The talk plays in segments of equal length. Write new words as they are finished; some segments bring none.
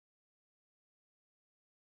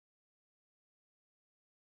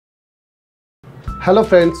Hello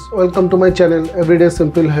friends, welcome to my channel Everyday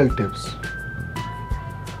Simple Health Tips.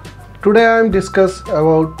 Today I am discuss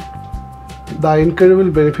about the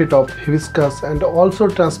incredible benefit of hibiscus and also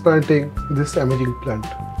transplanting this amazing plant.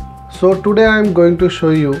 So today I am going to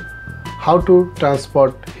show you how to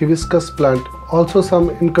transport hibiscus plant, also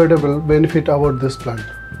some incredible benefit about this plant.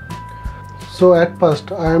 So at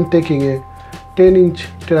first I am taking a 10-inch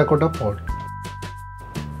terracotta pot.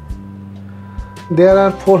 There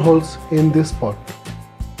are 4 holes in this pot.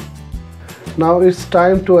 Now it's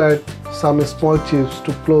time to add some small chips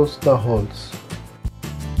to close the holes.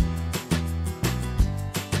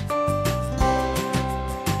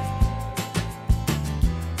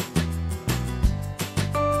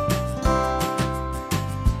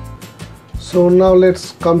 So now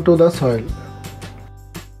let's come to the soil.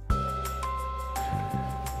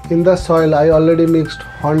 In the soil I already mixed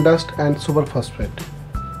horn dust and superphosphate.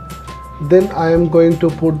 Then I am going to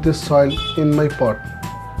put this soil in my pot.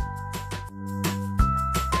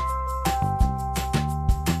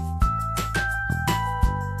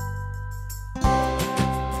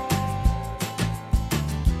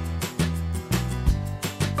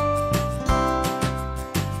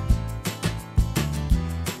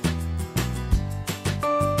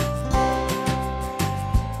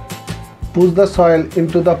 Push the soil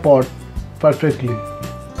into the pot perfectly.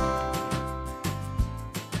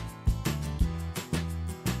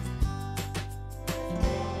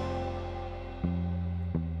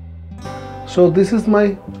 So this is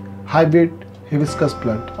my hybrid hibiscus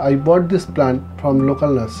plant. I bought this plant from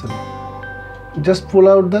local nursery. Just pull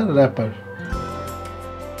out the wrapper.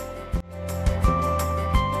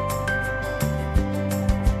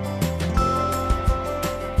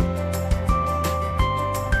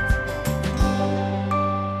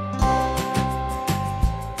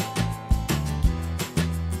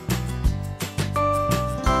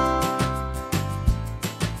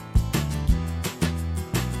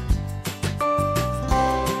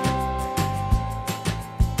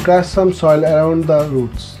 Crush some soil around the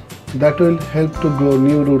roots. That will help to grow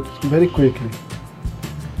new roots very quickly.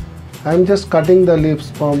 I am just cutting the leaves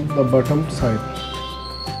from the bottom side.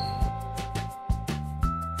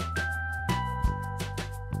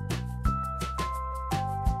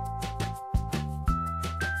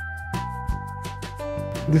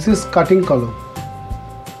 This is cutting column.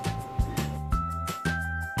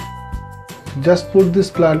 Just put this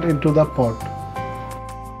plant into the pot.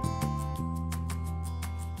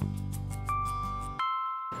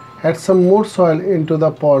 Add some more soil into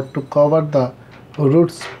the pot to cover the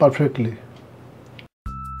roots perfectly.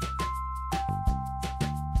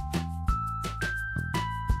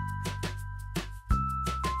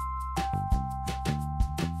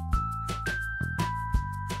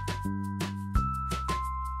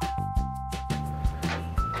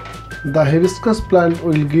 The hibiscus plant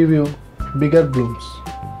will give you bigger blooms.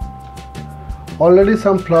 Already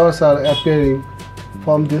some flowers are appearing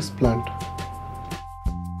from this plant.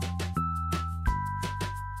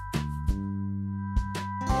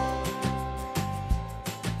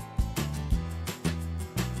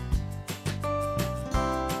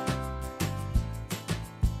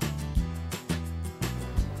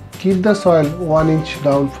 Keep the soil 1 inch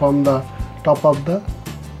down from the top of the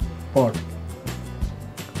pot.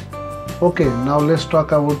 Okay, now let's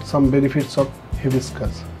talk about some benefits of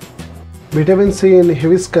hibiscus. Vitamin C in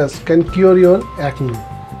hibiscus can cure your acne.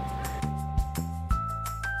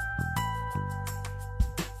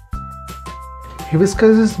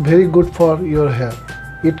 Hibiscus is very good for your hair.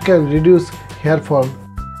 It can reduce hair fall,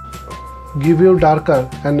 give you darker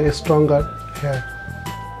and stronger hair.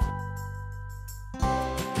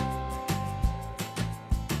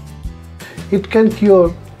 It can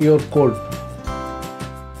cure your cold.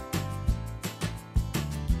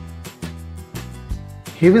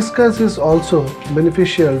 Hibiscus is also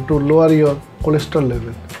beneficial to lower your cholesterol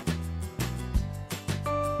level.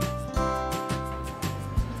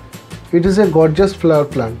 It is a gorgeous flower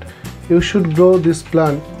plant. You should grow this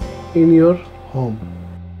plant in your home.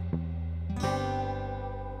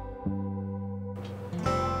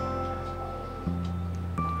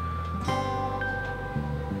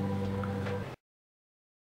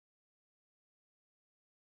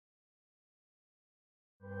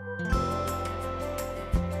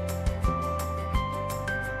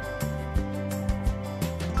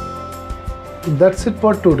 That's it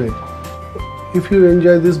for today. If you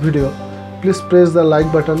enjoy this video, please press the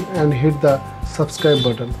like button and hit the subscribe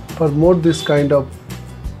button for more this kind of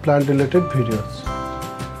plant related videos.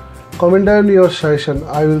 Comment down your suggestion.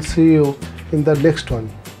 I will see you in the next one.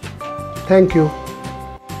 Thank you.